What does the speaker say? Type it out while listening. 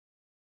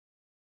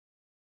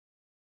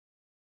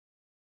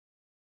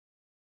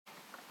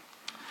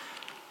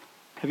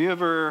Have you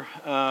ever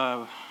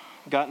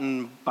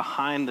gotten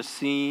behind the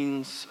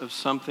scenes of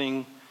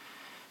something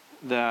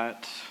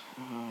that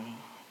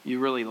you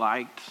really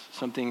liked,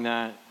 something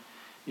that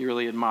you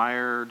really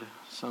admired,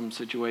 some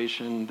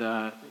situation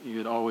that you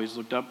had always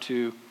looked up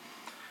to,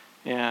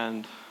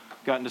 and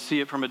gotten to see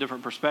it from a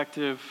different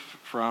perspective,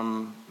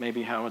 from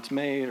maybe how it's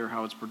made or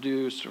how it's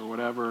produced or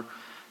whatever,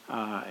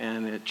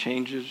 and it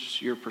changes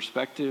your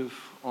perspective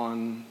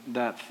on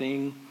that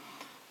thing?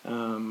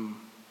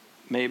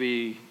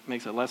 Maybe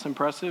makes it less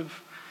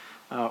impressive,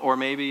 or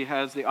maybe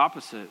has the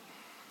opposite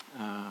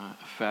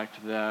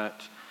effect,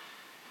 that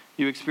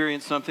you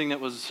experience something that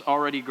was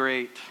already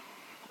great,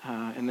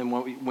 and then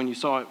when you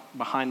saw it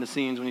behind the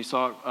scenes, when you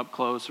saw it up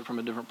close or from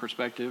a different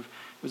perspective,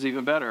 it was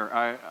even better.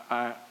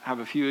 I have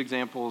a few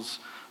examples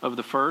of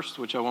the first,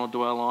 which I won't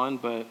dwell on,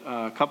 but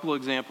a couple of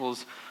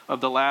examples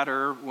of the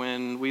latter.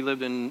 When we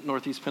lived in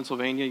Northeast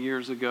Pennsylvania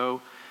years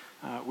ago,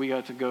 we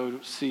got to go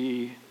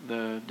see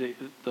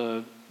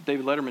the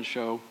David Letterman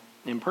show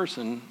in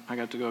person. I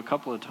got to go a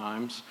couple of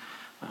times,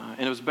 and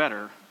it was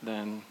better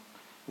than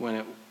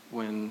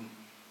when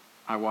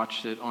I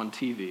watched it on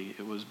TV.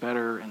 It was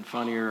better and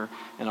funnier,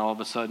 and all of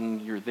a sudden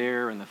you're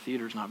there, and the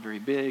theater's not very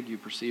big. You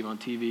perceive on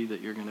TV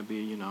that you're going to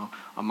be,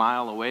 a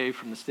mile away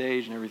from the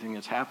stage and everything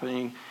that's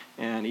happening,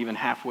 and even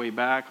halfway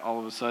back, all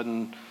of a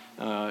sudden,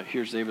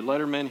 here's David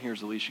Letterman,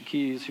 here's Alicia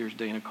Keys, here's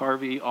Dana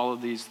Carvey. All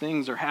of these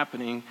things are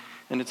happening,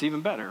 and it's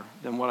even better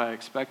than what I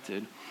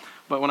expected.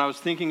 But when I was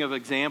thinking of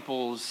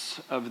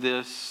examples of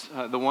this,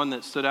 the one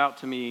that stood out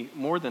to me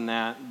more than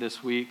that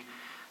this week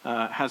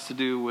has to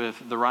do with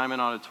the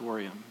Ryman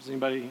Auditorium. Is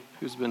anybody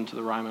who's been to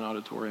the Ryman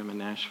Auditorium in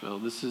Nashville?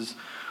 This is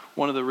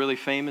one of the really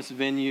famous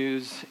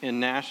venues in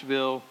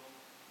Nashville,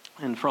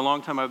 and for a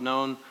long time I've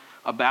known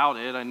about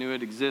it. I knew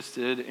it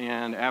existed,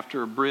 and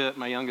after Britt,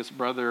 my youngest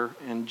brother,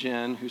 and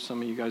Jen, who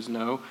some of you guys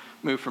know,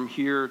 moved from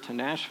here to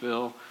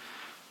Nashville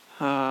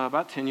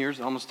about 10 years,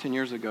 almost 10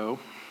 years ago,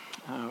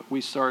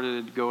 we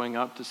started going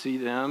up to see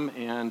them,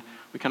 and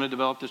we kind of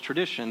developed this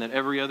tradition that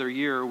every other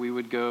year we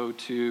would go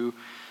to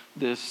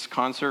this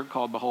concert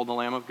called Behold the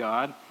Lamb of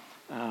God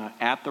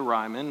at the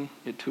Ryman.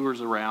 It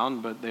tours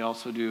around, but they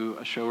also do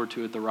a show or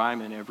two at the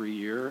Ryman every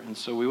year. And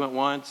so we went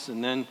once,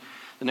 and then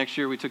the next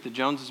year we took the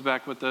Joneses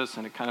back with us,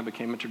 and it kind of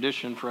became a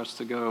tradition for us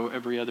to go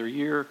every other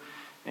year.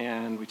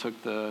 And we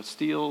took the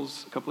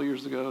Steels a couple of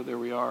years ago. There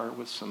we are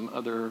with some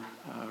other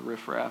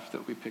riffraff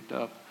that we picked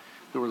up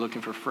who were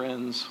looking for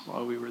friends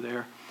while we were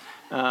there.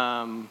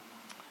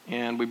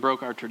 And we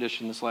broke our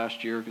tradition this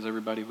last year because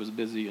everybody was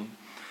busy and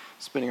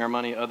spending our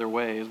money other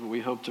ways, but we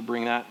hope to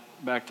bring that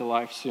back to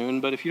life soon.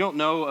 But if you don't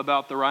know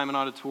about the Ryman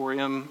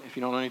Auditorium, if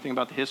you don't know anything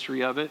about the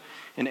history of it,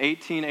 in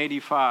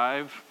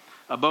 1885,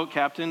 a boat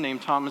captain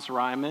named Thomas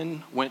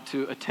Ryman went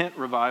to a tent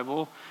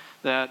revival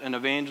that an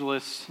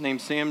evangelist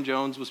named Sam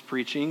Jones was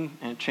preaching,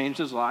 and it changed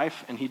his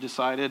life, and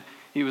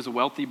he was a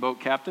wealthy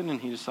boat captain,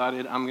 and he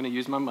decided, I'm going to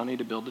use my money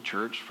to build a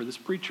church for this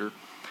preacher.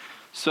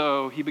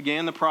 So he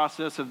began the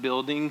process of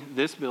building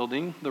this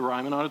building, the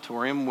Ryman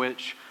Auditorium,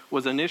 which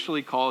was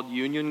initially called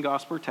Union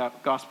Gospel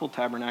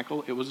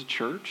Tabernacle. It was a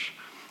church.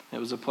 It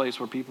was a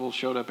place where people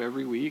showed up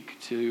every week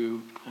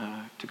to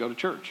go to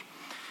church.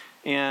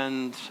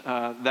 And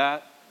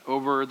that,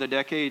 over the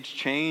decades,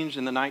 changed.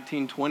 In the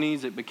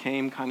 1920s, it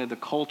became kind of the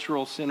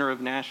cultural center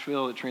of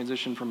Nashville. It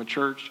transitioned from a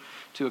church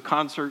to a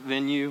concert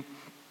venue.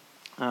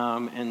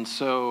 And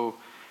so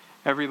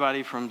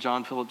everybody from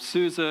John Philip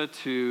Sousa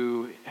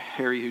to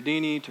Harry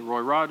Houdini to Roy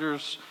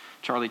Rogers,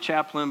 Charlie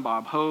Chaplin,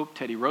 Bob Hope,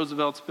 Teddy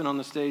Roosevelt's been on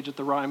the stage at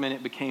the Ryman.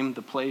 It became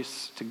the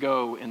place to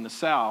go in the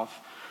South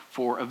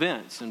for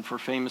events and for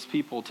famous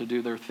people to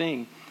do their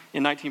thing.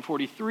 In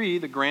 1943,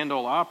 the Grand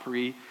Ole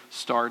Opry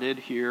started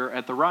here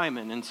at the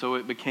Ryman, and so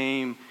it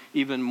became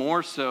even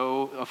more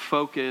so a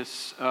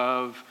focus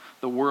of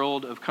the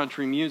world of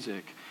country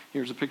music.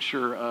 Here's a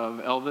picture of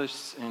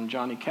Elvis and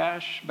Johnny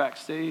Cash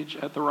backstage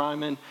at the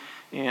Ryman,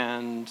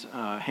 and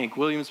Hank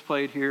Williams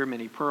played here,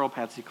 Minnie Pearl,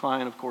 Patsy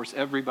Cline, of course,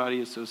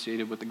 everybody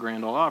associated with the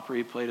Grand Ole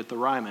Opry played at the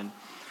Ryman.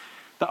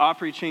 The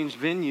Opry changed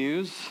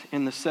venues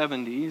in the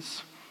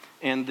 70s,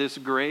 and this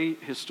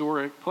great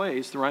historic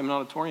place, the Ryman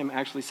Auditorium,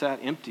 actually sat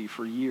empty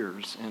for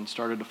years and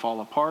started to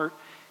fall apart,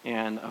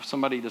 and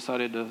somebody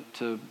decided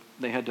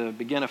they had to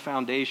begin a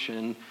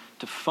foundation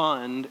to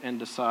fund and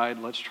decide,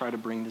 let's try to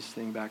bring this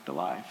thing back to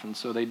life. And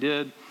so they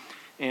did,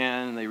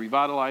 and they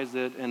revitalized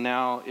it, and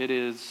now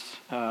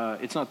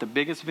it's not the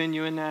biggest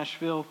venue in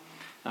Nashville,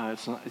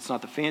 it's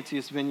not the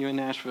fanciest venue in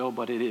Nashville,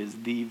 but it is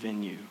the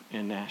venue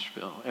in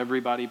Nashville.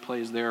 Everybody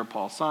plays there.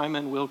 Paul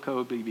Simon,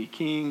 Wilco, B.B.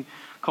 King,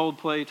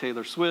 Coldplay,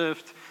 Taylor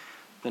Swift,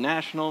 The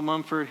National,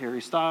 Mumford,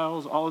 Harry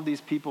Styles, all of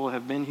these people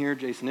have been here.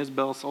 Jason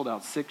Isbell sold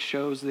out 6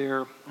 shows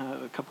there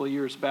a couple of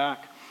years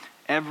back.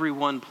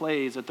 Everyone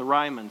plays at the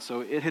Ryman,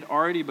 so it had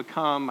already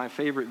become my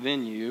favorite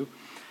venue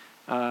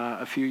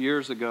a few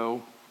years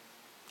ago.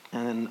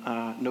 And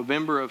in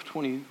November of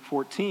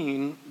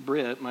 2014,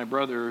 Britt, my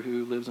brother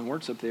who lives and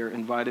works up there,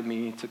 invited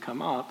me to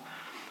come up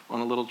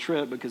on a little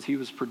trip because he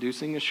was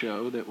producing a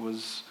show that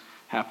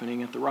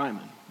happening at the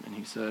Ryman. And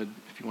he said,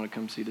 if you want to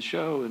come see the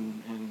show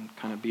and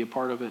kind of be a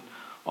part of it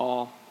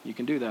all, you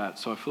can do that.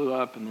 So I flew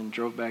up and then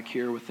drove back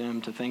here with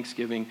them to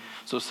Thanksgiving.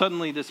 So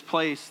suddenly this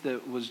place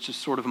that was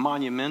just sort of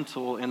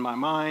monumental in my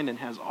mind and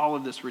has all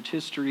of this rich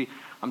history,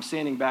 I'm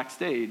standing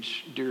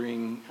backstage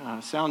during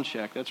sound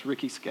check. That's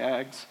Ricky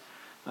Skaggs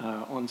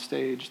on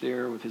stage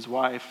there with his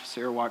wife.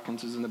 Sarah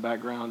Watkins is in the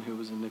background, who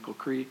was in Nickel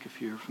Creek,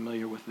 if you're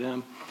familiar with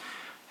them.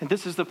 And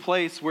this is the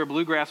place where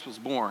bluegrass was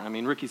born. I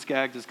mean, Ricky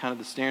Skaggs is kind of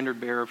the standard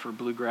bearer for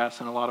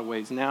bluegrass in a lot of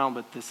ways now,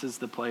 but this is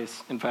the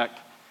place. In fact,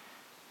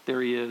 there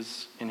he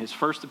is in his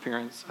first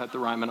appearance at the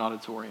Ryman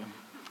Auditorium.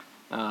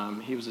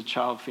 He was a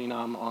child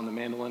phenom on the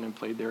mandolin and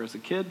played there as a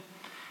kid.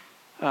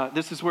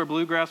 This is where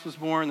bluegrass was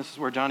born. This is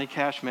where Johnny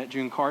Cash met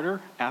June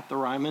Carter at the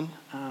Ryman.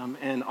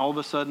 And all of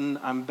a sudden,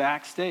 I'm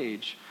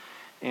backstage,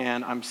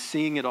 and I'm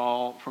seeing it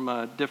all from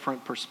a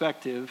different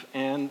perspective.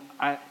 And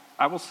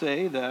I will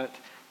say that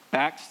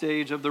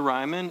backstage of the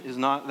Ryman is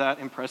not that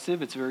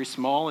impressive. It's very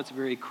small. It's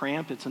very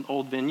cramped. It's an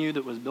old venue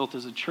that was built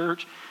as a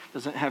church.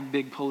 Doesn't have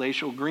big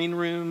palatial green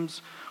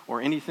rooms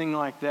or anything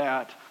like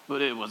that, but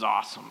it was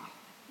awesome.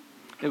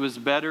 It was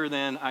better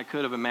than I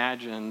could have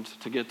imagined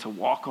to get to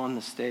walk on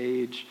the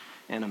stage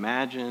and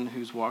imagine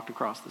who's walked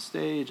across the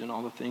stage and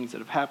all the things that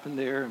have happened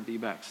there and be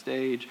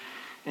backstage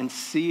and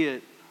see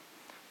it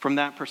from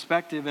that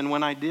perspective. And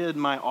when I did,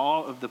 my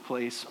awe of the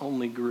place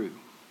only grew.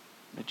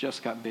 It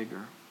just got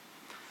bigger.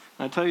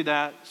 And I tell you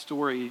that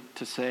story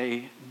to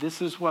say,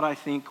 this is what I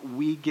think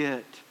we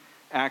get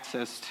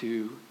access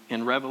to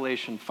in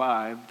Revelation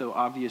 5, though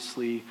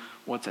obviously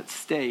what's at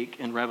stake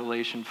in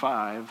Revelation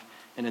 5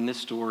 and in this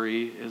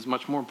story is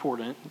much more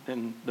important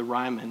than the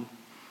Ryman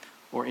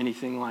or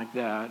anything like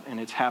that, and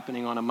it's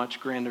happening on a much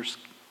grander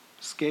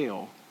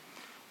scale.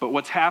 But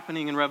what's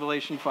happening in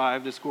Revelation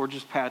 5, this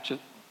gorgeous passage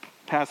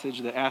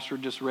that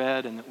Astrid just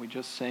read and that we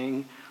just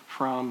sang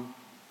from,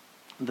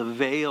 the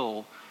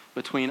veil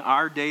between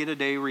our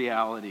day-to-day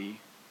reality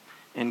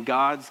and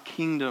God's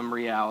kingdom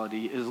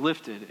reality is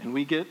lifted. And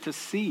we get to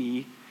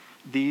see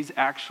these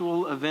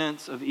actual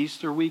events of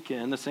Easter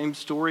weekend, the same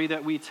story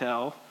that we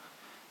tell,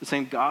 the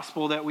same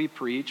gospel that we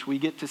preach. We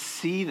get to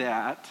see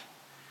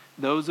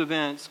those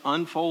events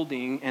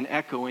unfolding and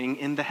echoing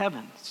in the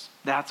heavens.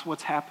 That's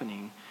what's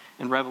happening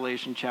in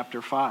Revelation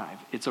chapter 5.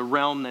 It's a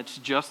realm that's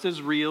just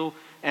as real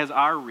as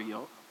our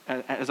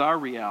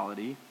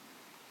reality.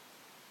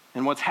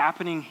 And what's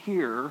happening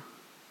here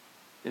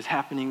is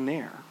happening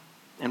there.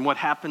 And what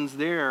happens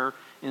there,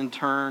 in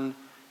turn,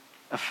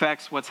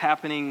 affects what's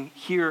happening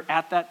here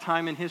at that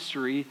time in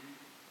history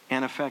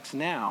and affects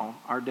now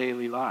our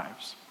daily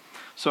lives.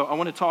 So I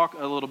want to talk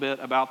a little bit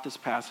about this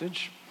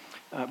passage.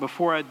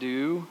 Before I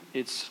do,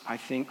 it's, I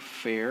think,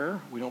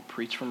 fair. We don't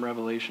preach from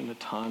Revelation a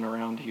ton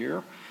around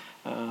here.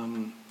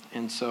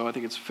 And so I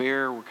think it's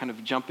fair. We're kind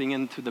of jumping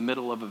into the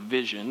middle of a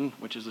vision,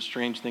 which is a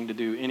strange thing to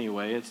do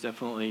anyway. It's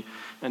definitely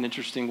an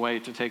interesting way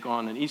to take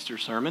on an Easter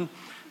sermon.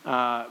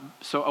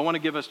 So I want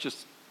to give us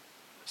just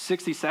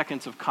 60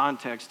 seconds of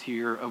context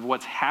here of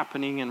what's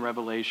happening in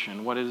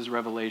Revelation. What is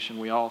Revelation?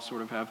 We all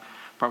sort of have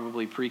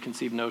probably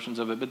preconceived notions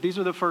of it, but these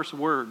are the first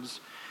words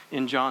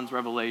in John's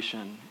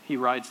Revelation. He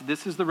writes,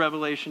 "This is the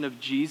revelation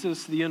of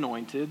Jesus the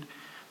Anointed,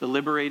 the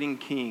liberating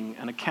King,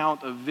 an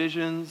account of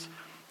visions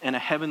and a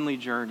heavenly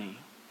journey.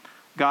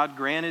 God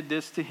granted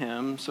this to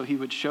him so he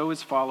would show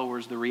his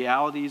followers the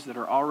realities that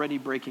are already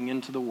breaking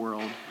into the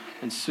world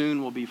and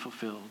soon will be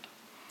fulfilled.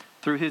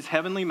 Through his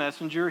heavenly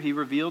messenger, he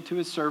revealed to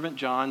his servant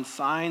John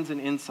signs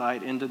and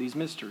insight into these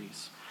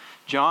mysteries.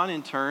 John,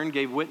 in turn,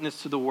 gave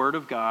witness to the word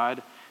of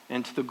God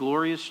and to the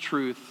glorious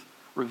truth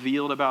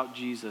revealed about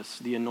Jesus,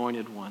 the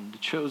anointed one, the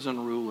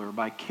chosen ruler,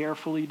 by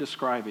carefully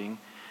describing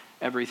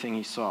everything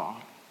he saw.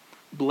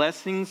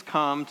 Blessings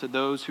come to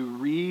those who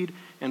read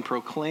and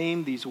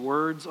proclaim these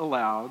words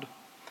aloud.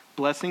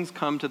 Blessings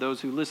come to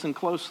those who listen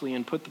closely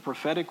and put the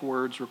prophetic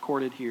words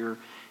recorded here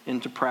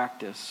into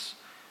practice.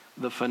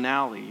 The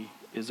finale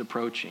is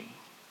approaching."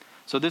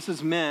 So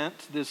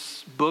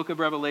this book of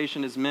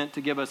Revelation is meant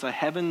to give us a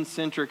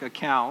heaven-centric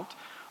account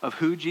of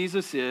who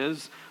Jesus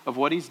is, of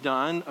what he's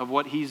done, of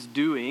what he's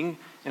doing,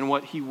 and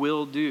what he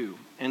will do.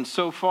 And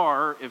so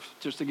far,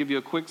 just to give you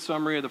a quick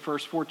summary of the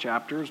first 4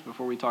 chapters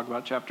before we talk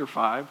about chapter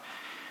 5,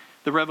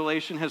 the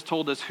Revelation has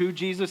told us who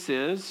Jesus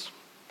is.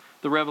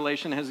 The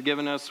Revelation has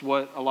given us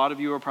what a lot of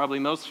you are probably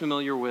most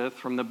familiar with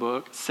from the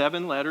book,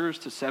 7 letters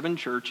to 7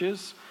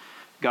 churches,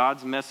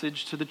 God's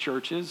message to the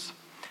churches.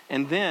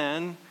 And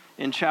then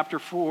in chapter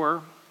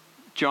 4,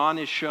 John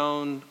is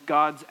shown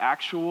God's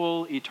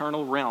actual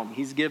eternal realm.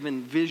 He's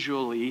given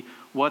visually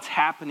what's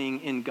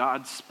happening in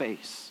God's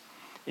space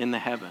in the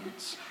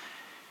heavens.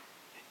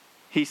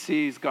 He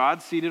sees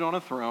God seated on a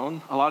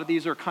throne. A lot of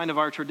these are kind of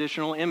our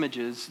traditional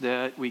images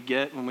that we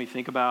get when we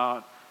think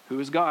about who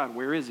is God,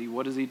 where is he,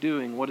 what is he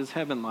doing, what is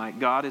heaven like.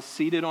 God is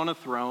seated on a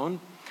throne.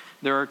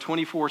 There are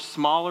 24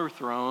 smaller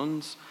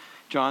thrones,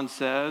 John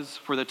says,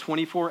 for the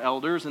 24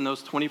 elders, and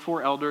those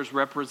 24 elders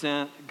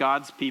represent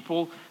God's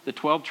people, the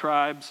 12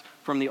 tribes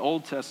from the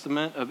Old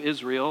Testament of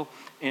Israel,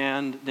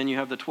 and then you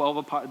have the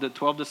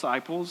 12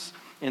 disciples,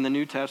 in the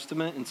New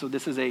Testament. And so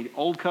this is a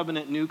Old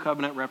Covenant, New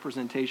Covenant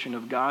representation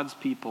of God's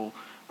people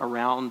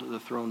around the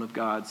throne of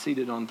God,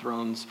 seated on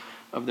thrones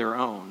of their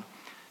own.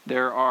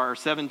 There are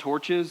 7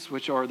 torches,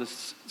 which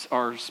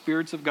are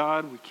spirits of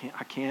God.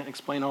 I can't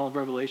explain all of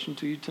Revelation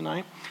to you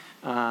tonight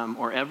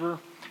or ever.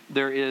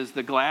 There is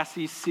the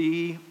glassy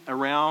sea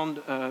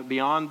around,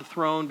 beyond the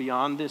throne,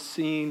 beyond this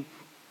scene.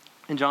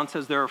 And John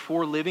says there are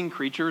 4 living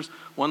creatures.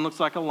 One looks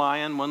like a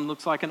lion, one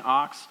looks like an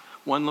ox,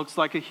 one looks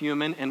like a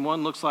human, and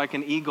one looks like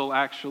an eagle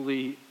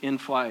actually in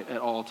flight at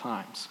all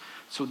times.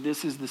 So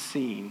this is the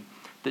scene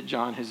that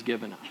John has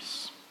given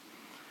us.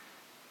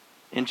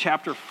 In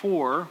chapter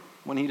 4,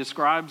 when he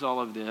describes all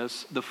of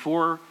this, the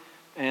 4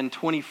 and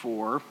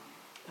 24,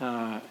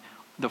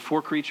 the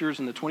 4 creatures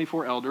and the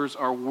 24 elders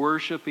are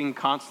worshiping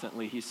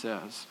constantly, he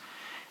says.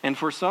 And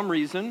for some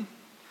reason,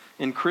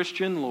 in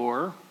Christian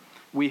lore,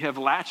 we have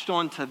latched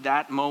on to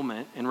that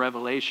moment in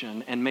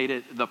Revelation and made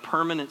it the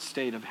permanent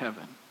state of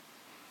heaven.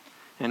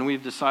 And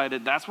we've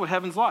decided that's what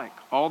heaven's like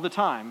all the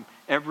time.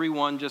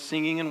 Everyone just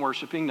singing and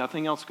worshiping,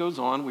 nothing else goes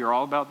on. We are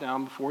all about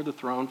down before the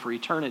throne for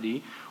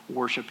eternity,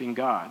 worshiping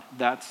God.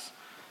 That's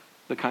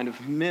the kind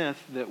of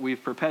myth that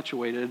we've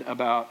perpetuated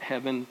about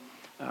heaven,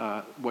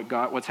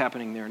 what's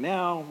happening there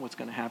now, what's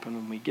going to happen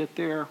when we get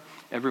there.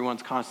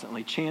 Everyone's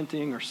constantly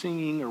chanting or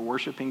singing or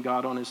worshiping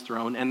God on his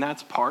throne, and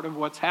that's part of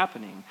what's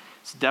happening.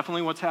 It's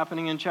definitely what's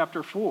happening in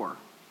chapter 4.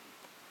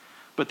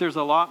 But there's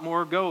a lot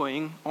more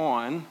going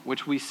on,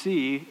 which we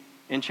see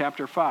in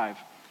chapter 5.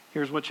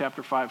 Here's what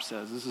chapter 5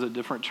 says. This is a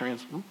different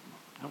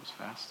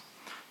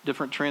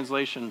different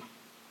translation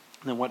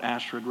than what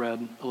Astrid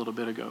read a little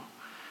bit ago.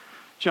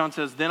 John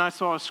says, "Then I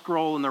saw a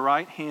scroll in the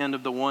right hand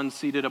of the one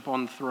seated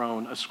upon the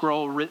throne, a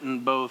scroll written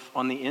both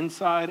on the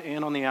inside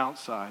and on the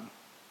outside.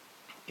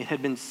 It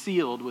had been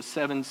sealed with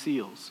 7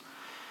 seals.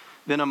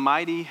 Then a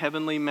mighty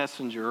heavenly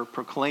messenger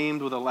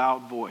proclaimed with a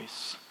loud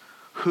voice,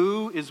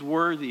 'Who is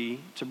worthy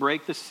to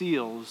break the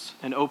seals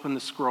and open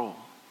the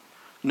scroll?'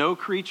 No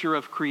creature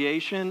of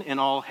creation in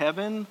all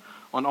heaven,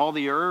 on all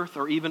the earth,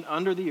 or even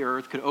under the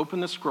earth could open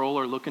the scroll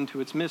or look into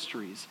its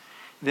mysteries.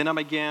 Then I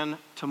began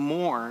to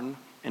mourn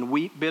and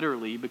weep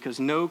bitterly because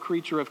no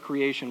creature of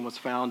creation was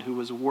found who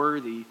was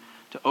worthy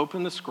to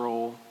open the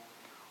scroll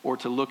or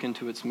to look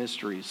into its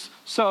mysteries."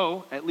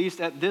 So, at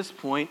least at this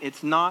point,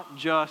 it's not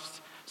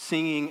just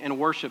singing and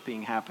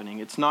worshiping happening.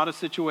 It's not a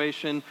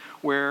situation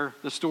where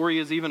the story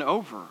is even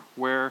over,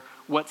 where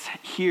what's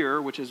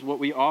here, which is what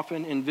we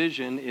often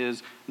envision,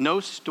 is no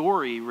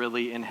story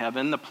really in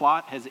heaven. The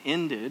plot has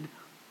ended,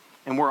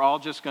 and we're all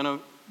just going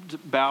to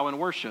bow and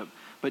worship.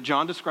 But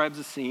John describes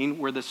a scene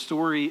where the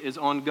story is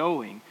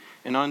ongoing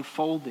and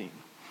unfolding.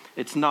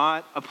 It's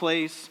not a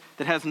place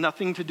that has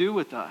nothing to do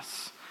with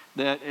us,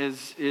 that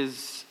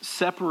is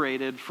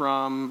separated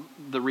from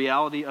the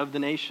reality of the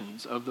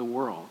nations, of the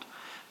world,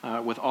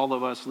 with all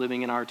of us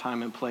living in our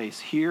time and place.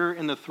 Here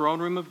in the throne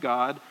room of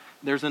God,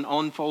 there's an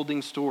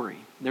unfolding story.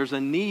 There's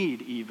a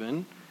need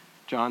even,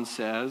 John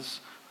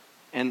says,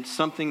 and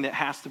something that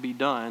has to be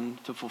done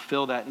to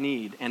fulfill that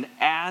need. And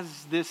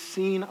as this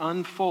scene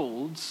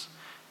unfolds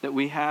that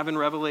we have in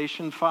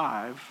Revelation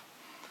 5,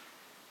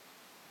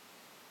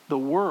 the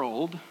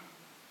world,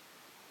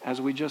 as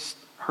we just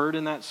heard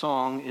in that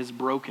song, is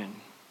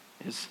broken,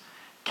 is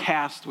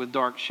cast with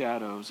dark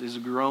shadows, is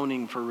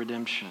groaning for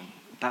redemption.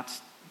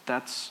 That's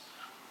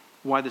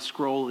why the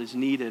scroll is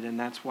needed, and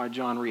that's why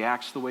John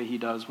reacts the way he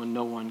does when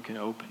no one can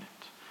open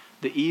it.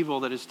 The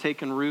evil that has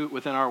taken root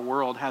within our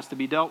world has to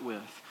be dealt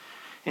with.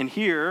 And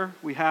here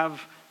we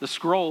have the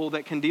scroll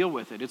that can deal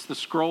with it. It's the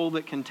scroll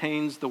that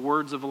contains the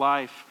words of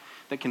life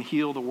that can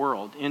heal the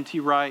world. N.T.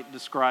 Wright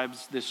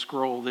describes this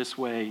scroll this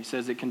way. He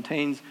says it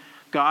contains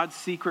God's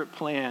secret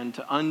plan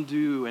to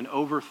undo and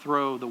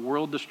overthrow the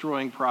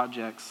world-destroying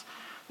projects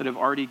that have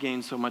already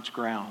gained so much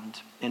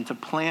ground, and to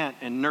plant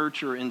and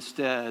nurture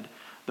instead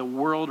the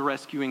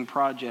world-rescuing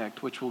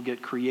project which will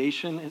get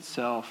creation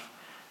itself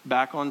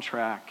back on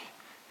track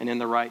and in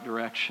the right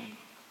direction.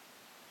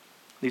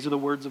 These are the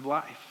words of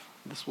life.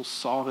 This will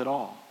solve it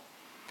all.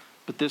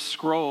 But this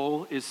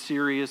scroll is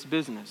serious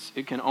business.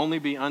 It can only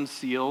be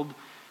unsealed,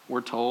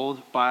 we're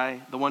told,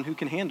 by the one who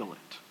can handle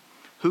it.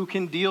 Who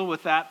can deal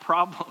with that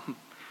problem?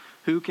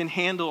 Who can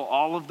handle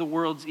all of the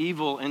world's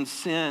evil and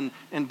sin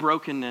and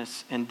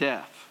brokenness and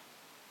death?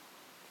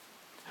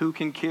 Who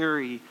can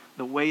carry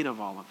the weight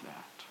of all of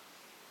that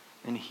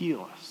and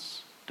heal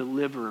us,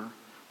 deliver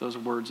those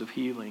words of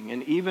healing?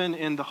 And even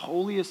in the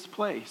holiest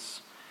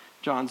place,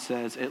 John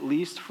says, at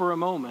least for a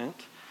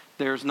moment,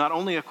 there's not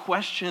only a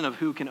question of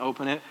who can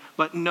open it,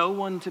 but no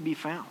one to be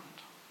found.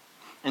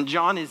 And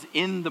John is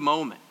in the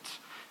moment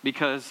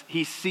because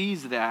he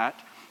sees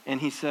that, and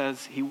he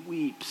says he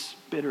weeps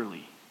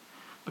bitterly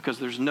because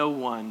there's no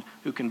one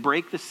who can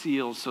break the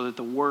seals so that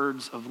the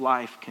words of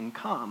life can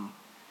come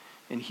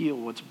and heal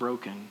what's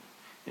broken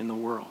in the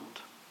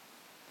world.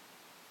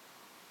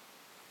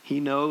 He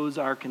knows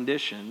our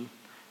condition,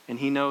 and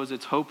he knows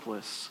it's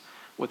hopeless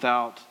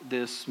without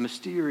this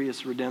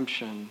mysterious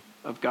redemption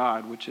of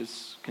God, which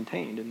is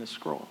contained in this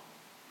scroll.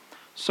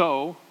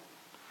 So,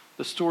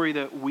 The story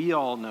that we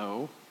all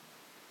know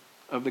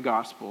of the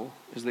gospel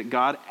is that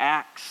God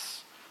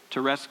acts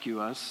to rescue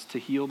us, to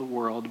heal the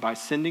world by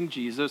sending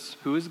Jesus,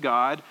 who is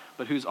God,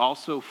 but who's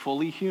also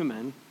fully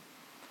human,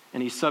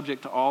 and he's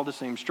subject to all the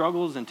same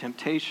struggles and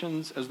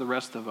temptations as the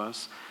rest of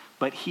us,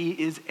 but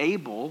he is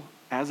able,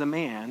 as a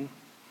man,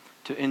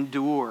 to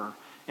endure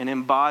and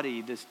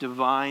embody this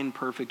divine,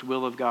 perfect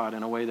will of God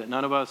in a way that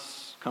none of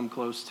us come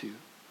close to.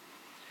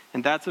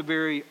 And that's a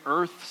very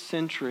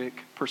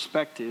earth-centric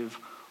perspective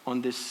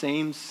on this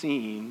same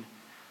scene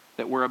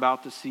that we're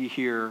about to see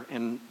here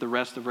in the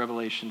rest of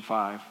Revelation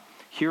 5.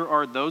 Here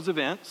are those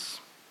events,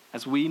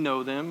 as we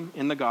know them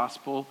in the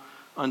gospel,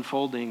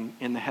 unfolding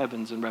in the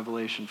heavens in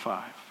Revelation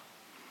 5.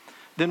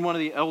 Then one of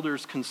the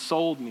elders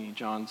consoled me,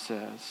 John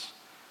says.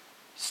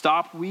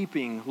 Stop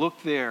weeping.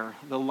 Look there,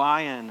 the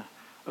Lion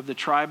of the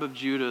tribe of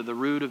Judah, the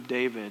Root of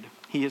David.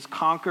 He has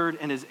conquered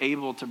and is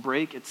able to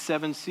break its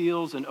 7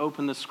 seals and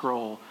open the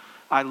scroll.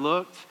 I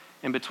looked,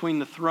 and between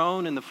the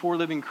throne and the 4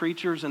 living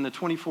creatures and the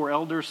 24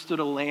 elders stood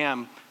a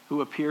lamb who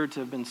appeared to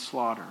have been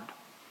slaughtered.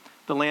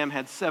 The lamb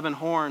had 7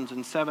 horns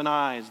and 7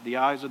 eyes. The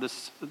eyes are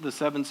the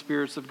 7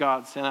 spirits of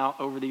God sent out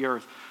over the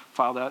earth.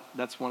 File that.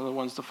 That's one of the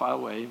ones to file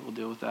away. We'll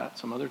deal with that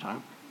some other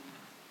time.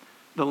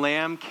 The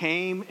lamb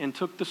came and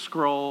took the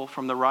scroll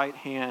from the right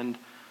hand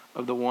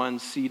of the one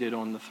seated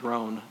on the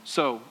throne.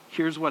 So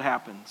here's what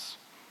happens.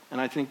 And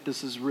I think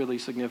this is really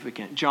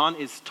significant. John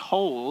is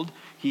told,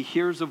 he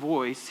hears a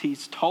voice,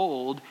 he's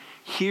told,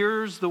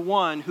 here's the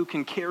one who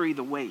can carry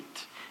the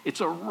weight.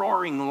 It's a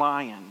roaring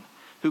lion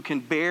who can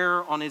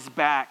bear on his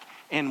back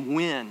and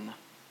win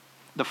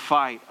the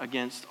fight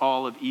against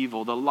all of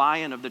evil. The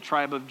Lion of the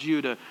tribe of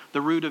Judah,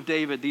 the Root of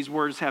David. These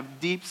words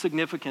have deep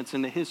significance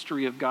in the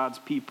history of God's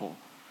people.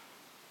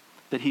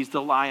 That he's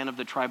the Lion of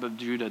the tribe of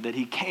Judah, that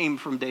he came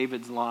from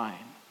David's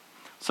line.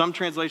 Some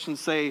translations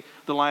say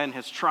the lion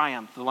has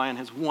triumphed, the lion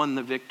has won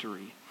the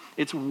victory.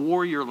 It's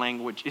warrior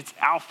language, it's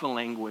alpha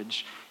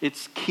language,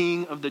 it's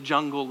king of the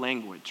jungle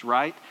language,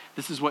 right?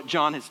 This is what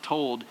John has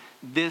told.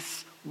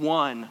 This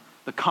one,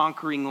 the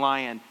conquering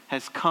lion,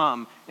 has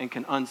come and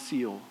can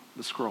unseal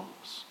the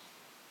scrolls.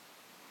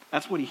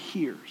 That's what he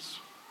hears.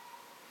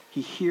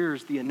 He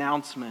hears the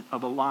announcement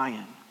of a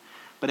lion.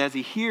 But as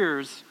he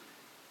hears,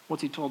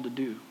 what's he told to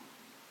do?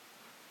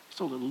 He's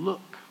told to look.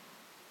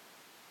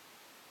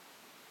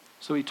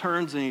 So he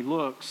turns and he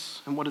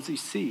looks, and what does he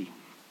see?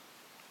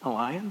 A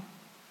lion?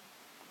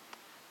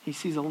 He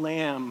sees a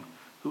lamb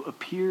who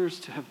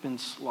appears to have been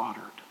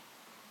slaughtered.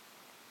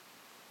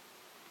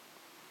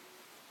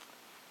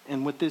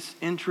 And with this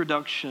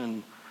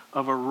introduction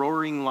of a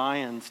roaring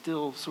lion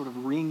still sort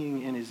of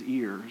ringing in his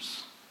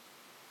ears,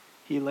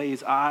 he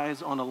lays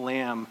eyes on a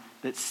lamb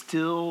that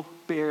still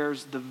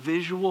bears the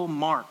visual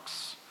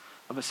marks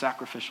of a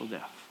sacrificial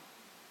death.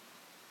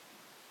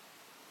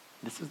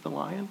 This is the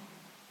lion?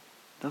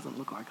 Doesn't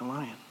look like a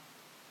lion.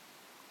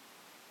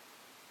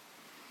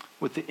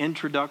 With the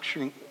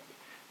introduction,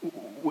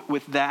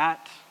 with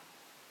that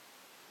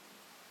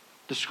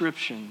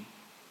description,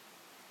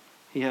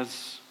 we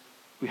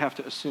have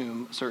to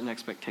assume a certain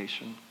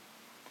expectation.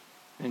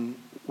 And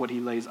what he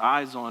lays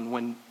eyes on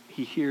when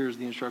he hears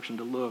the instruction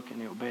to look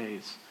and he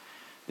obeys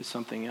is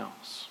something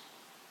else.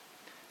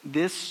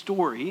 This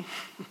story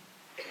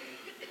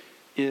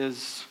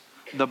is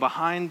the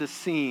behind the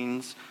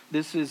scenes.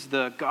 This is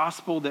the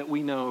gospel that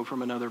we know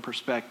from another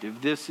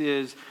perspective. This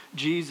is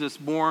Jesus,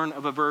 born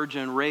of a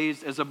virgin,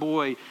 raised as a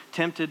boy,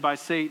 tempted by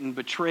Satan,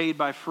 betrayed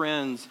by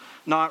friends,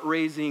 not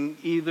raising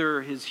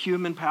either his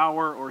human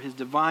power or his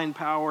divine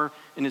power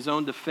in his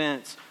own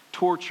defense,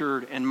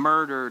 tortured and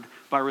murdered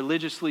by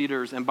religious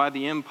leaders and by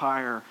the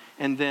empire,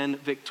 and then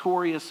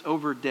victorious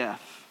over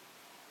death.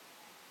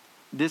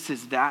 This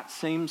is that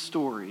same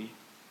story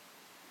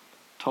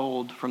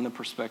told from the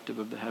perspective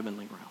of the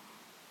heavenly realm.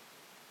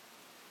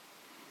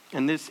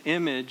 And this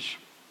image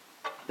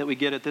that we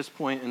get at this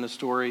point in the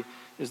story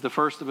is the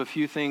first of a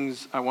few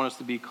things I want us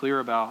to be clear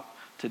about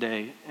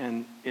today.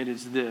 And it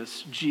is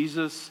this: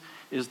 Jesus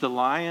is the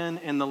lion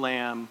and the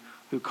lamb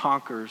who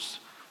conquers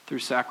through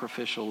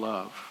sacrificial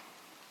love.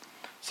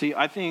 See,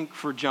 I think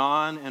for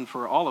John and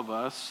for all of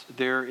us,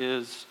 there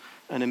is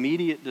an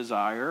immediate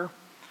desire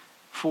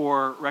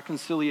for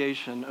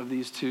reconciliation of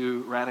these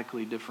two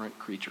radically different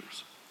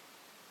creatures.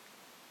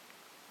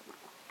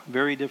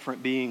 Very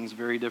different beings,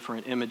 very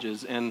different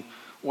images. And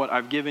what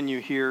I've given you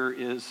here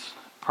is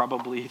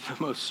probably the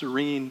most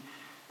serene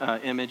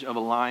image of a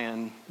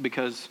lion,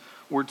 because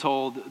we're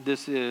told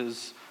this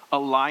is a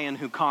lion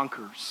who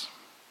conquers.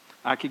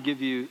 I could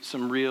give you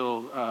some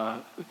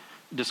real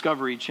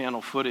Discovery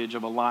Channel footage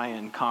of a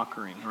lion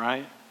conquering,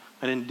 right?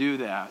 I didn't do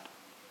that.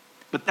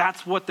 But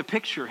that's what the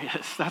picture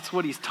is. That's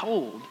what he's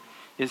told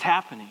is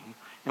happening.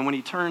 And when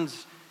he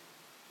turns,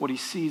 what he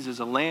sees is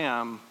a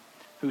lamb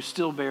who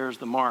still bears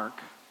the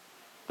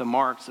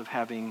marks of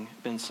having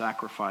been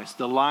sacrificed.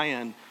 The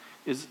lion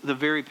is the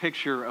very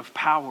picture of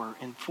power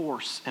and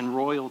force and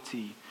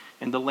royalty.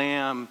 And the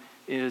lamb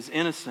is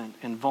innocent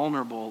and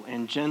vulnerable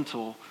and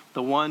gentle,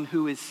 the one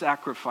who is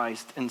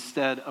sacrificed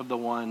instead of the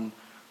one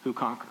who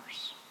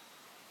conquers.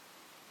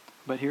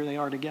 But here they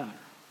are together.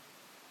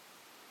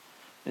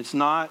 It's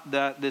not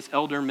that this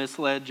elder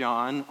misled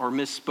John or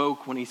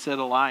misspoke when he said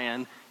a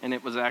lion and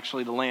it was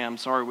actually the lamb.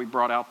 Sorry, we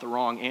brought out the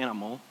wrong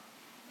animal.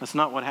 That's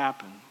not what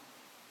happened.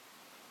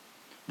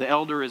 The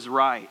elder is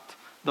right.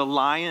 The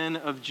Lion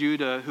of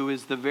Judah, who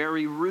is the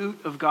very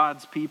root of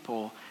God's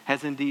people,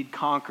 has indeed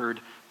conquered,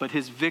 but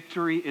his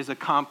victory is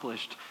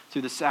accomplished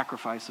through the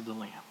sacrifice of the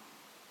lamb.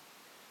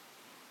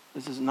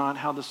 This is not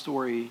how the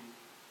story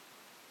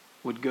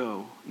would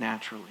go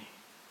naturally,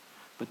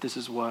 but this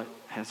is what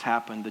has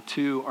happened. The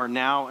two are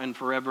now and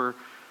forever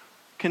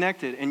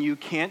connected, and you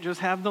can't just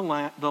have the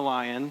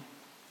lion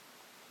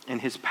and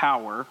his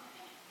power.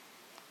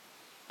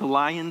 The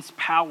lion's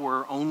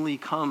power only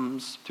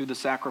comes through the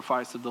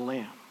sacrifice of the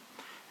lamb.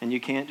 And you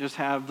can't just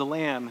have the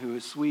lamb who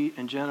is sweet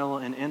and gentle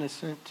and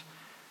innocent.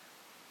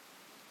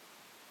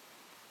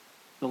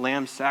 The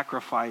lamb's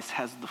sacrifice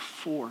has the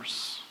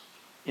force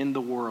in the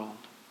world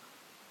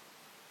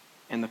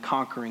and the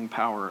conquering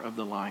power of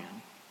the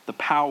lion. The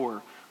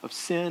power of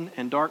sin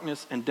and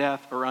darkness and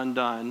death are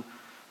undone,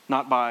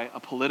 not by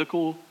a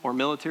political or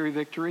military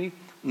victory,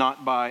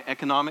 not by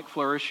economic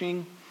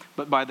flourishing,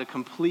 but by the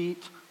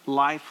complete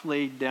life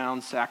laid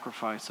down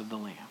sacrifice of the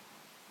lamb.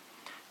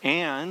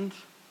 And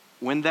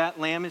when that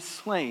lamb is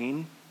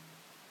slain,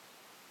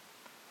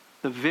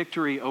 the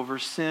victory over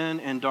sin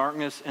and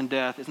darkness and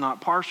death is not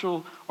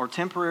partial or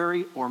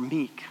temporary or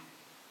meek.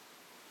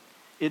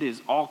 It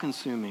is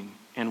all-consuming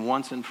and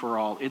once and for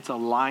all. It's a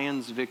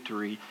lion's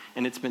victory,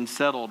 and it's been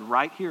settled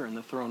right here in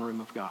the throne room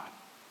of God.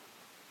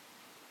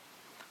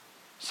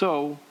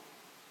 So,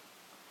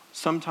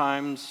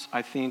 sometimes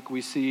I think we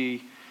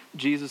see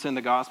Jesus in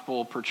the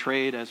gospel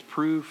portrayed as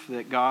proof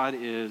that God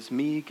is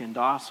meek and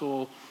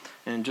docile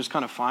and just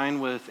kind of fine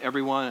with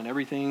everyone and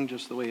everything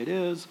just the way it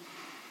is.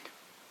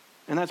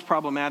 And that's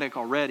problematic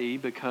already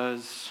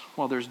because,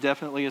 while there's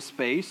definitely a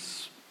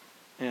space,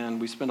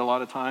 and we spend a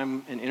lot of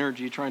time and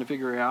energy trying to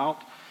figure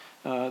out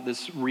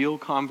this real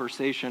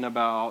conversation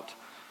about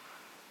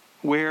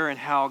where and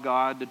how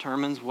God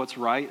determines what's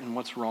right and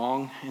what's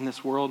wrong in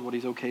this world, what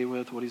he's okay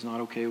with, what he's not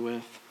okay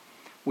with.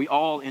 We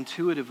all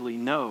intuitively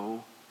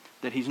know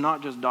that he's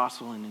not just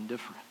docile and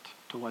indifferent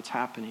to what's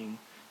happening,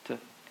 to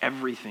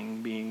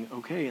everything being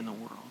okay in the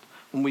world.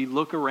 When we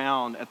look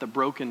around at the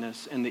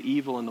brokenness and the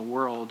evil in the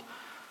world,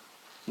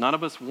 none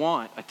of us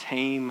want a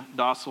tame,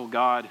 docile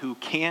God who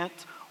can't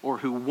or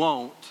who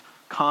won't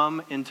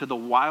come into the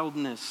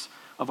wildness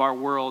of our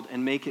world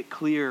and make it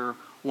clear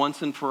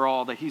once and for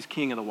all that he's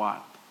king of the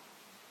wild.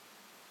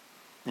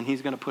 And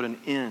he's going to put an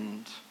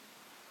end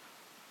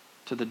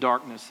to the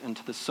darkness and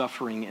to the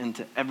suffering and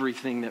to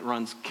everything that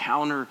runs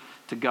counter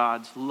to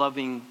God's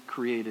loving,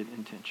 created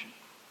intention.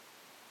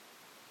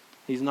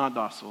 He's not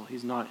docile.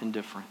 He's not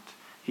indifferent.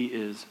 He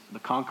is the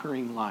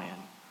conquering lion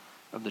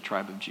of the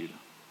tribe of Judah.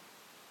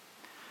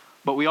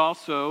 But we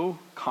also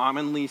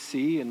commonly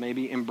see and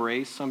maybe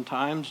embrace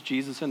sometimes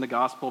Jesus in the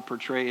gospel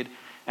portrayed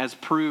as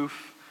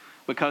proof,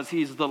 because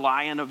he's the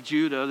Lion of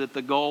Judah, that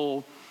the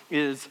goal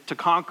is to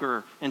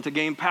conquer and to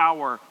gain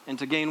power and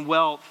to gain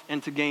wealth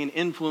and to gain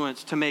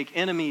influence, to make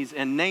enemies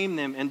and name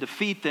them and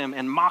defeat them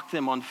and mock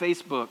them on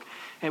Facebook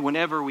and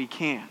whenever we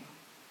can.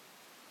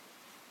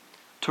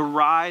 To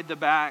ride the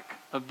back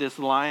of this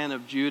Lion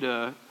of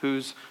Judah,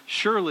 who's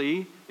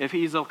surely, if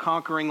he's a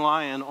conquering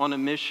lion on a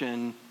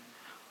mission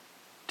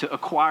to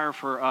acquire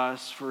for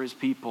us, for his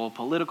people,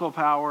 political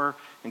power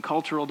and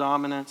cultural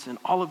dominance and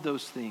all of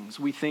those things.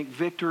 We think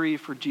victory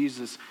for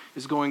Jesus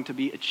is going to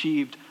be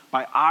achieved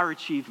by our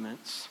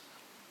achievements,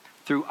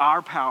 through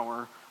our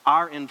power,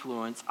 our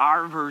influence,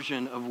 our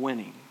version of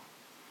winning.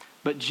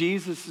 But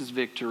Jesus'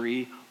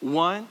 victory,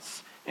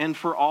 once and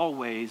for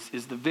always,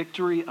 is the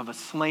victory of a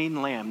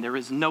slain lamb. There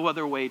is no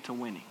other way to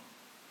winning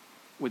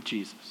with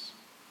Jesus.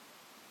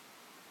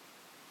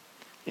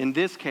 In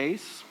this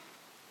case,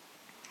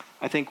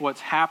 I think what's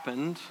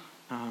happened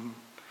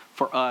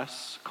for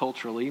us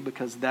culturally,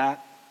 because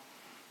that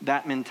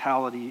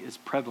mentality is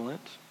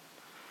prevalent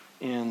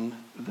in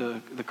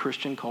the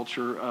Christian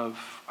culture of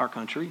our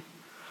country.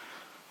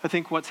 I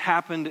think what's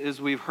happened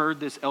is we've heard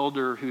this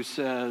elder who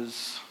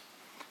says,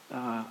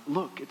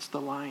 look, it's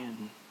the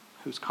lion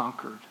who's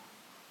conquered.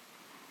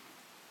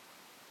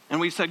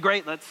 And we've said,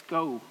 great, let's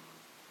go.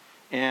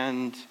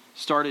 And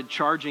started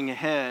charging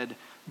ahead,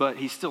 but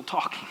he's still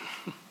talking.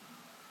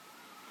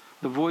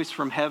 The voice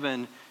from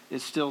heaven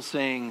is still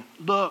saying,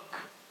 look.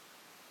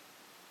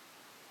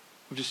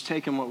 We've just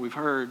taken what we've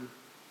heard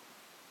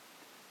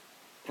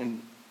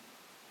and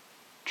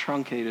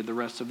truncated the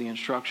rest of the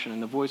instruction.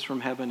 And the voice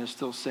from heaven is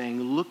still saying,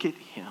 look at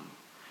him.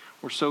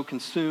 We're so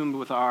consumed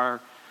with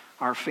our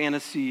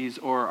fantasies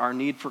or our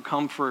need for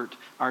comfort,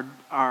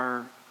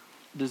 our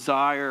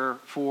desire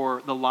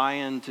for the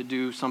lion to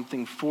do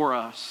something for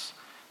us,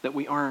 that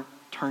we aren't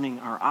turning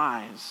our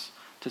eyes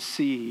to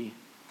see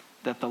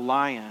that the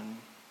lion,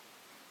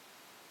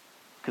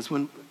 because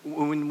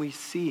when we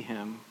see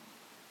him,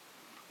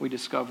 we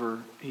discover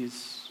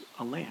he's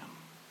a lamb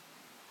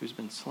who's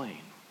been slain.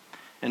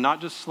 And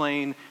not just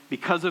slain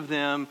because of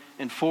them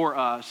and for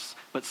us,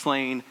 but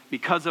slain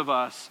because of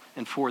us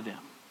and for them.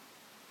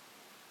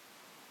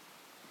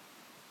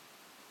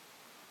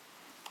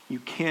 You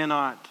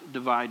cannot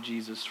divide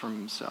Jesus from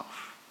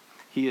himself.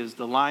 He is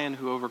the Lion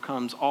who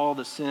overcomes all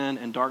the sin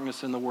and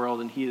darkness in the world,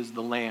 and he is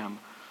the Lamb,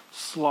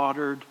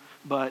 slaughtered,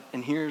 but,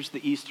 and here's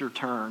the Easter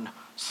turn,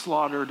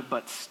 slaughtered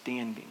but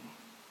standing.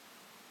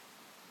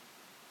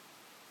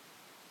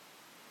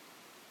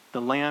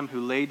 The Lamb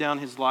who laid down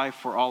his life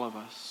for all of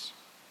us,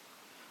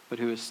 but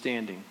who is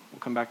standing. We'll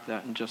come back to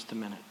that in just a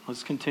minute.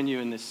 Let's continue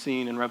in this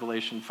scene in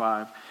Revelation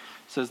 5. It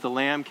says, the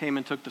Lamb came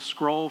and took the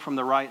scroll from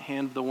the right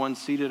hand of the one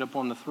seated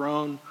upon the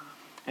throne,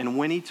 and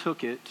when he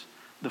took it,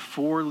 the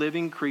 4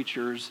 living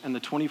creatures and the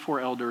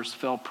 24 elders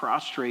fell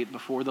prostrate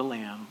before the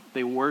Lamb.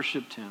 They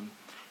worshiped him,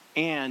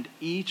 and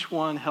each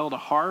one held a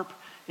harp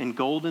and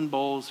golden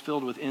bowls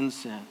filled with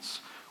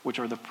incense, which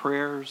are the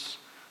prayers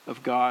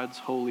of God's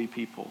holy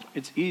people.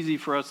 It's easy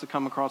for us to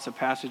come across a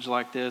passage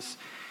like this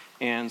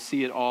and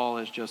see it all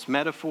as just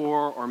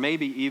metaphor, or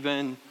maybe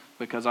even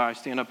because I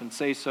stand up and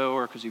say so,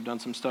 or because you've done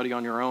some study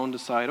on your own,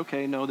 decide,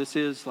 okay, no, this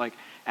is like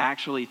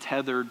actually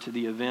tethered to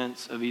the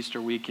events of Easter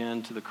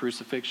weekend, to the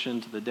crucifixion,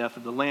 to the death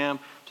of the Lamb,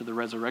 to the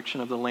resurrection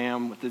of the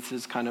Lamb. This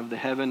is kind of the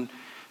heaven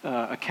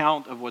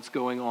account of what's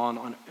going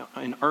on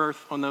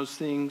earth on those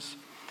things.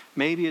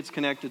 Maybe it's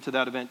connected to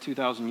that event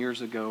 2,000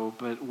 years ago,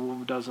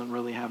 but doesn't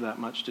really have that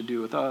much to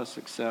do with us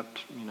except,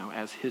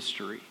 as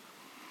history.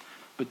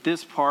 But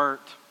this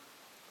part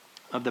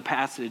of the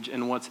passage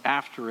and what's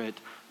after it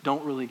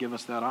don't really give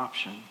us that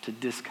option to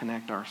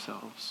disconnect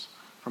ourselves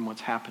from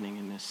what's happening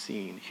in this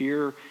scene.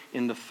 Here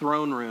in the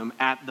throne room,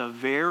 at the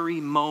very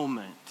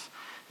moment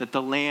that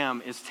the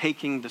Lamb is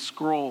taking the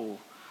scroll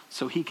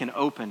so he can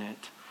open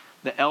it,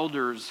 the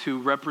elders who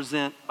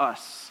represent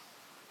us,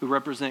 who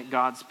represent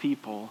God's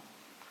people,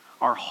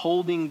 are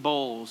holding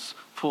bowls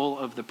full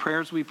of the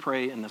prayers we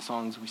pray and the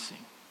songs we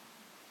sing.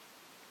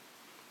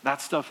 That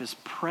stuff is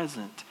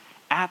present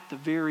at the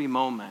very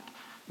moment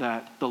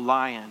that the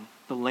Lion,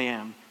 the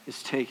Lamb,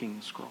 is taking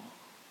the scroll.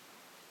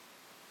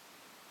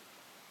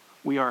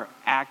 We are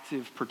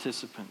active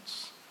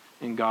participants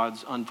in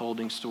God's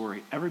unfolding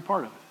story, every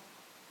part of it.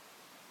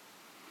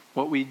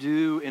 What we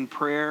do in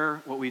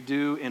prayer, what we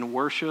do in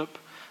worship,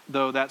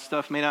 though that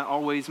stuff may not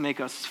always make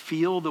us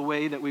feel the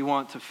way that we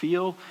want to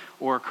feel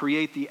or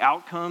create the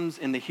outcomes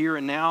in the here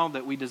and now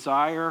that we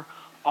desire,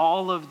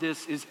 all of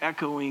this is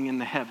echoing in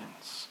the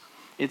heavens.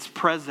 It's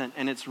present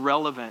and it's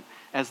relevant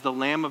as the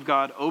Lamb of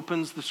God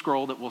opens the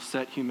scroll that will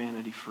set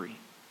humanity free.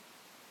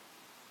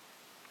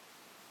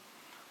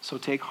 So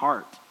take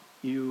heart.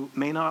 You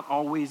may not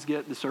always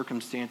get the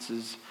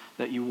circumstances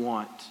that you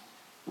want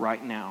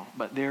right now,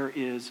 but there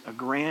is a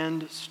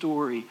grand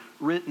story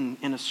written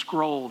in a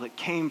scroll that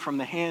came from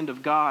the hand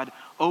of God,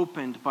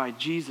 opened by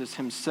Jesus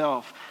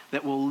himself,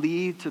 that will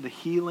lead to the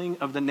healing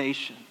of the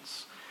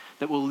nations,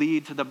 that will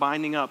lead to the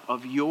binding up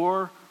of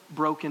your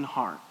broken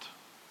heart,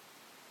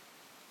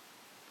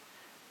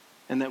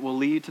 and that will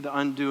lead to the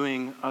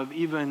undoing of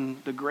even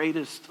the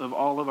greatest of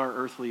all of our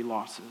earthly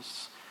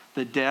losses.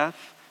 The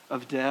death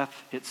of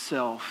death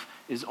itself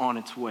is on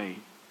its way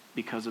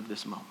because of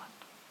this moment.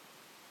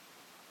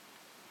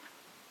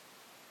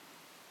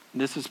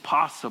 This is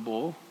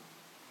possible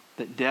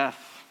that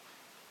death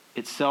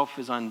itself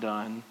is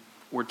undone,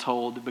 we're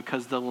told,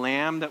 because the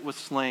Lamb that was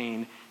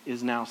slain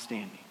is now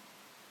standing,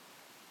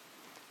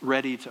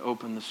 ready to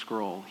open the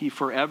scroll. He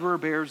forever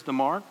bears the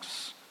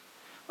marks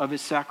of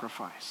his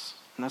sacrifice,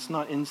 and that's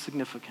not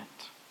insignificant.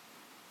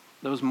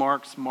 Those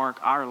marks mark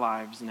our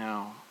lives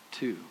now,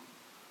 too,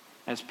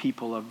 as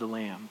people of the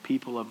Lamb,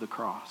 people of the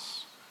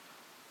cross.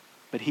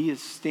 But he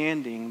is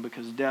standing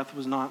because death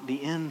was not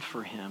the end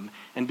for him.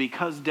 And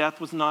because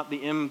death was not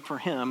the end for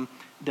him,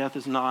 death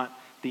is not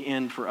the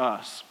end for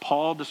us.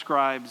 Paul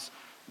describes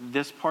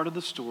this part of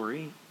the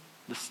story,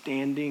 the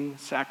standing,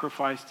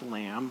 sacrificed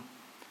lamb,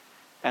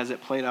 as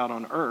it played out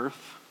on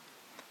earth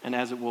and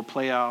as it will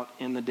play out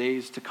in the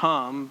days to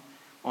come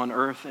on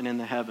earth and in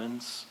the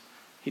heavens.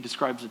 He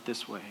describes it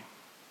this way.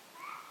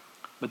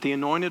 But the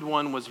anointed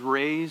one was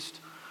raised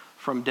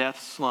from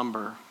death's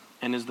slumber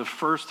and is the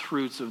first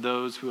fruits of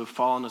those who have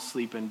fallen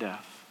asleep in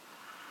death.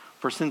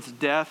 For since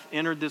death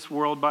entered this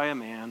world by a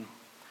man,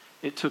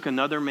 it took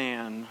another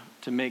man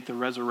to make the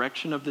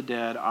resurrection of the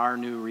dead our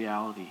new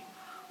reality.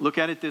 Look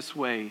at it this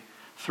way.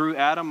 Through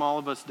Adam, all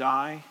of us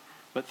die,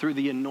 but through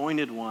the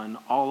anointed one,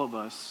 all of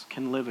us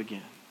can live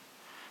again.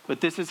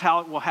 But this is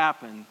how it will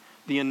happen.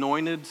 The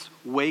anointed's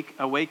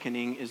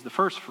awakening is the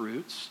first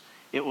fruits.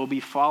 It will be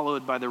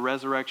followed by the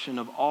resurrection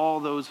of all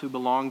those who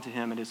belong to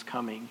him at his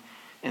coming.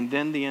 And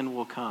then the end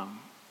will come.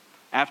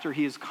 After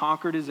he has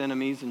conquered his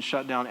enemies and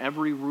shut down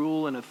every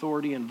rule and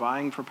authority and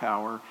vying for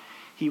power,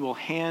 he will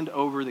hand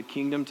over the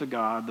kingdom to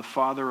God, the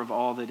Father of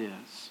all that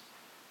is.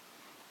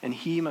 And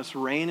he must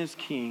reign as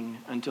king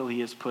until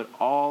he has put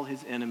all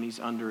his enemies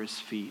under his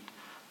feet.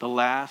 The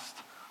last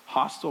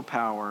hostile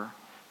power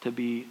to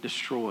be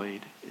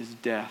destroyed is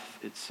death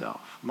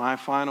itself. My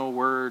final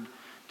word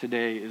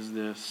today is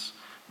this: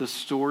 The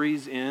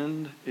story's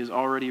end is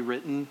already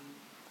written,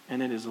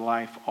 and it is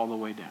life all the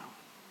way down.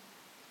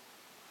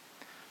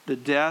 The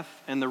death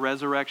and the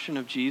resurrection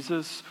of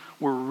Jesus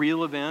were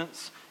real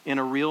events in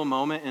a real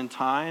moment in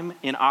time,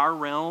 in our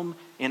realm,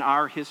 in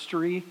our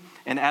history.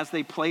 And as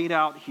they played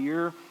out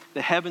here,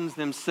 the heavens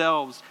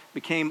themselves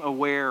became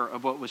aware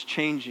of what was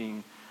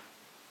changing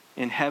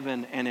in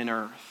heaven and in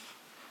earth.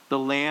 The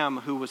Lamb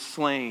who was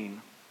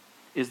slain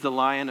is the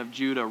Lion of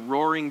Judah,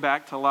 roaring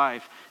back to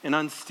life and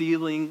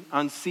unsealing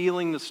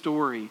the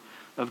story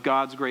of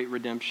God's great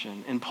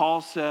redemption. And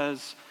Paul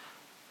says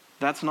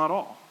that's not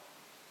all.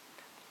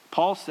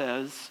 Paul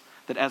says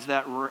that as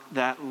that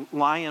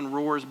lion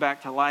roars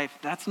back to life,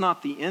 that's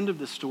not the end of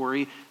the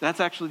story. That's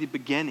actually the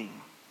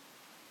beginning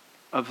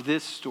of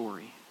this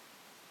story.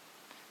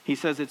 He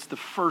says it's the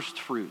first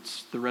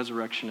fruits, the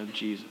resurrection of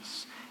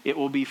Jesus. It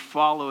will be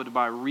followed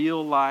by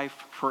real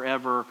life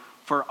forever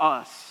for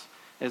us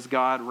as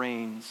God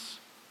reigns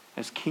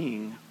as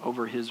king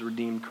over his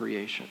redeemed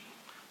creation.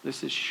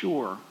 This is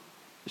sure,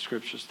 the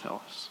scriptures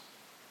tell us.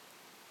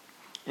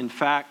 In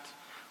fact,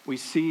 we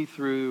see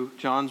through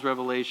John's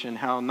revelation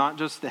how not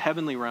just the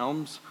heavenly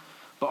realms,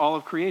 but all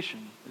of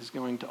creation is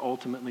going to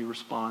ultimately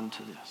respond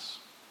to this.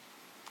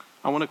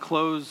 I want to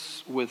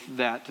close with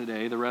that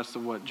today, the rest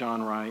of what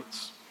John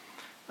writes,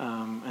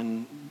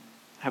 and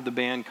have the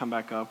band come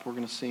back up. We're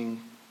going to sing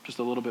just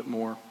a little bit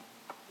more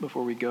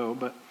before we go,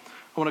 but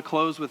I want to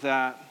close with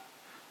that,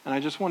 and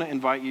I just want to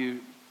invite you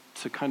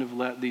to kind of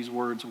let these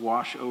words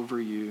wash over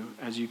you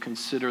as you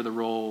consider the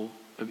role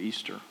of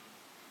Easter.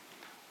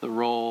 The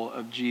role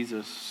of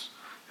Jesus,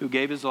 who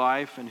gave his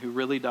life and who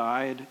really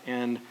died,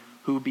 and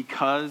who,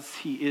 because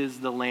he is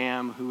the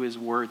Lamb who is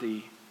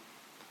worthy,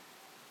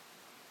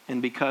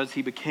 and because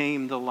he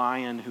became the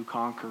Lion who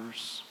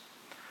conquers,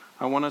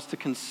 I want us to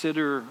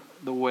consider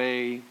the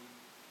way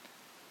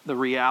the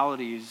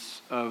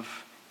realities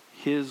of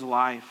his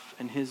life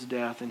and his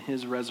death and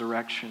his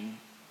resurrection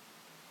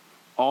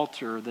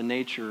alter the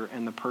nature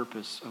and the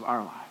purpose of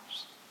our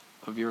lives,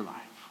 of your life.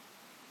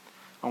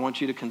 I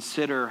want you to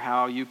consider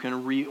how you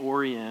can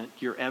reorient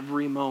your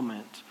every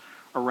moment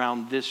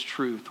around this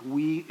truth.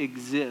 We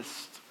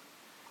exist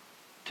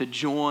to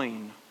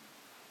join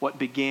what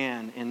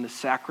began in the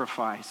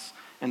sacrifice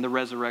and the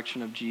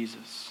resurrection of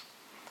Jesus.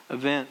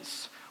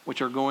 Events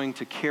which are going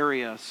to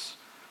carry us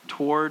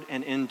toward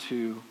and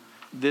into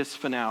this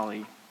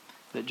finale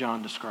that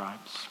John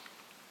describes.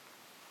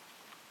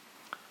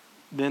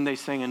 Then they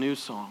sang a new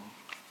song,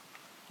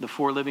 the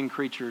 4 living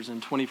creatures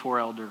and 24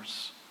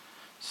 elders,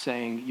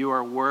 saying, "You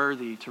are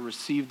worthy to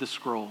receive the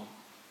scroll,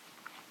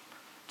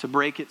 to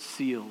break its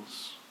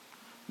seals,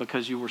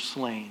 because you were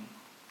slain.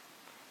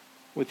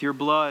 With your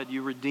blood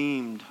you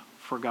redeemed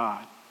for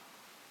God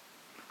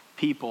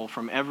people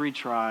from every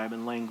tribe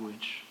and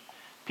language,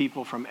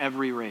 people from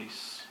every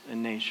race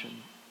and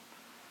nation.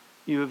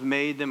 You have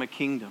made them a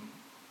kingdom.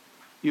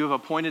 You have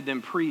appointed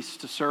them priests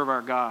to serve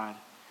our God,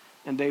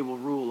 and they will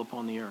rule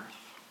upon the earth."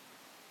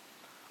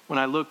 When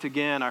I looked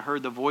again, I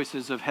heard the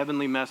voices of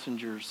heavenly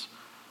messengers,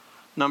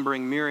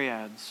 numbering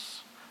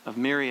myriads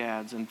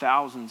and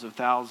thousands of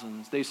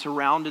thousands. They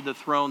surrounded the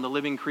throne, the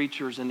living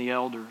creatures and the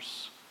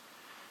elders.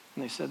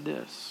 And they said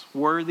this,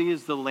 "Worthy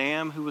is the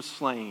Lamb who was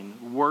slain.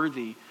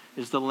 Worthy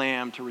is the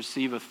Lamb to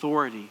receive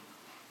authority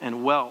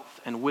and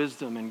wealth and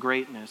wisdom and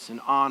greatness and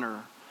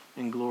honor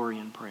and glory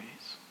and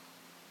praise."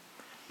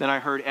 Then I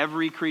heard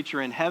every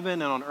creature in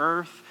heaven and on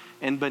earth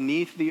and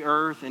beneath the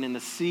earth and in the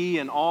sea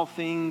and all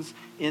things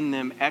in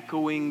them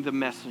echoing the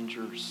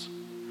messengers.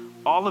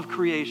 All of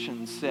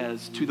creation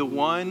says, "To the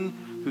one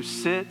who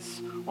sits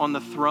on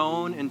the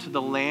throne and to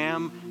the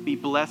Lamb be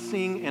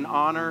blessing and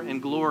honor and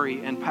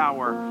glory and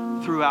power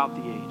throughout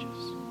the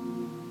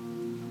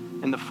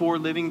ages." And the 4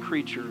 living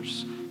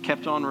creatures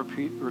kept on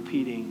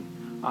repeating,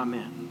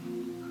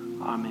 "Amen,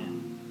 Amen."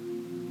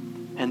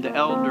 And the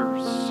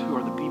elders, who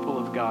are the people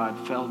of God,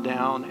 fell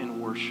down and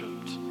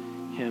worshiped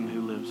him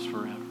who lives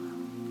forever.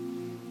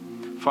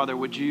 Father,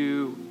 would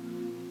you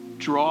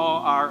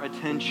draw our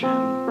attention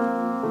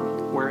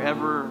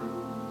wherever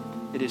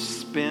it is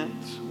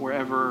spent,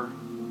 wherever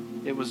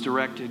it was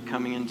directed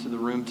coming into the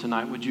room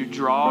tonight? Would you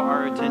draw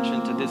our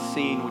attention to this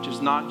scene, which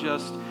is not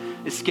just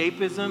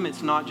escapism,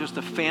 it's not just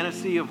a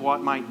fantasy of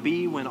what might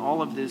be when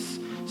all of this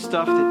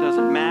stuff that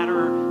doesn't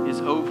matter is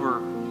over.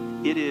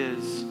 It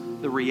is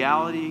the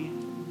reality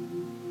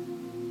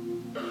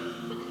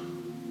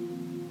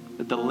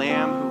that the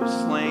Lamb who was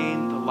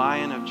slain, the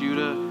Lion of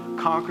Judah,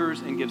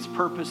 conquers and gives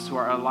purpose to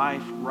our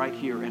life right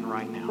here and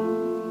right now.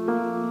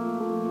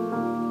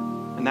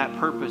 And that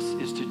purpose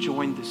is to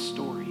join this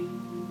story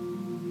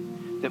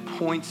that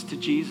points to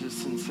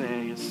Jesus and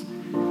says,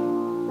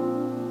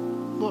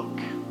 "Look,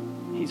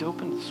 he's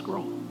opened the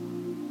scroll.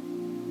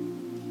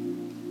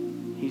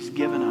 He's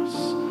given us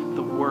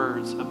the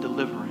words of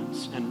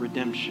deliverance and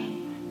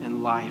redemption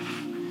and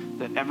life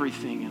that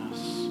everything in us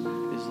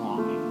is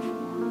longing for."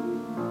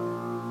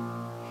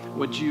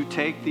 Would you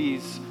take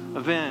these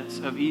events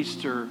of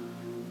Easter,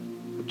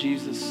 of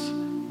Jesus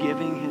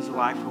giving his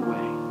life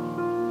away,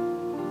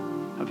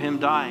 of him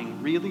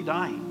dying, really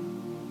dying,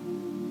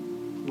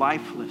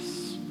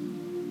 lifeless,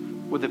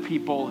 with the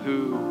people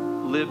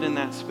who lived in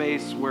that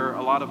space where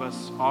a lot of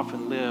us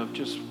often live,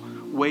 just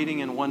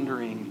waiting and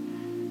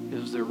wondering,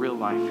 is there real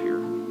life here?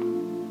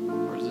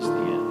 Or is this the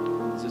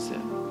end? Is this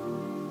it?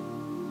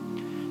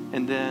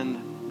 And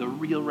then the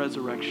real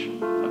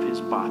resurrection of his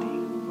body,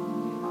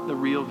 the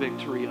real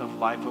victory of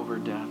life over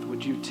death.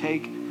 Would you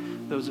take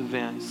those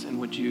events and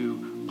would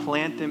you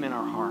plant them in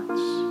our hearts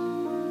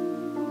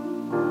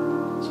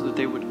so that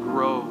they would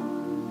grow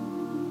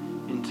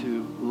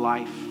into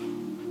life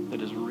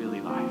that is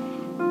really life,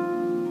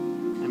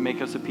 and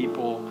make us a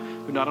people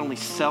who not only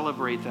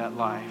celebrate that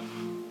life,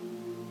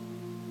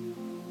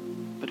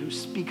 but who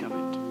speak of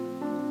it,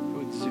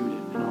 who exude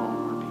it in all of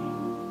our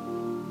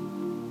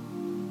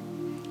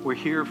being. We're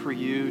here for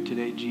you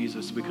today,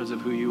 Jesus, because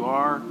of who you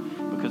are,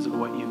 because of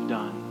what you've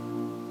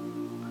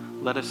done.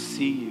 Let us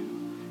see you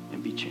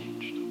and be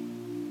changed.